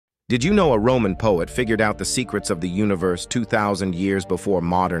Did you know a Roman poet figured out the secrets of the universe 2,000 years before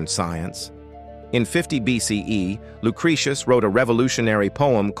modern science? In 50 BCE, Lucretius wrote a revolutionary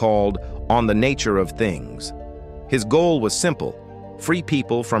poem called On the Nature of Things. His goal was simple: free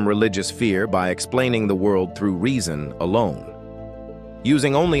people from religious fear by explaining the world through reason alone.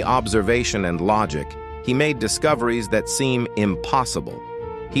 Using only observation and logic, he made discoveries that seem impossible.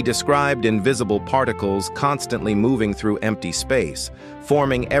 He described invisible particles constantly moving through empty space,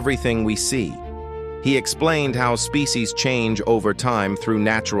 forming everything we see. He explained how species change over time through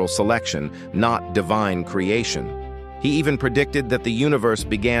natural selection, not divine creation. He even predicted that the universe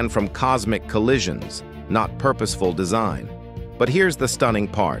began from cosmic collisions, not purposeful design. But here's the stunning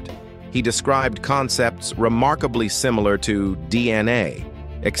part. He described concepts remarkably similar to DNA,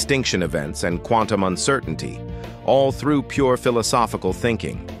 extinction events, and quantum uncertainty, all through pure philosophical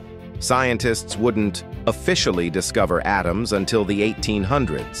thinking. Scientists wouldn't officially discover atoms until the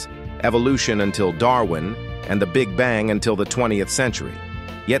 1800s, evolution until Darwin, and the Big Bang until the 20th century.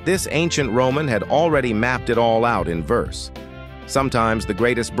 Yet this ancient Roman had already mapped it all out in verse. Sometimes the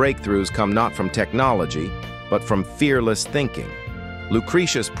greatest breakthroughs come not from technology, but from fearless thinking.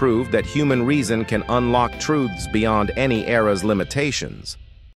 Lucretius proved that human reason can unlock truths beyond any era's limitations.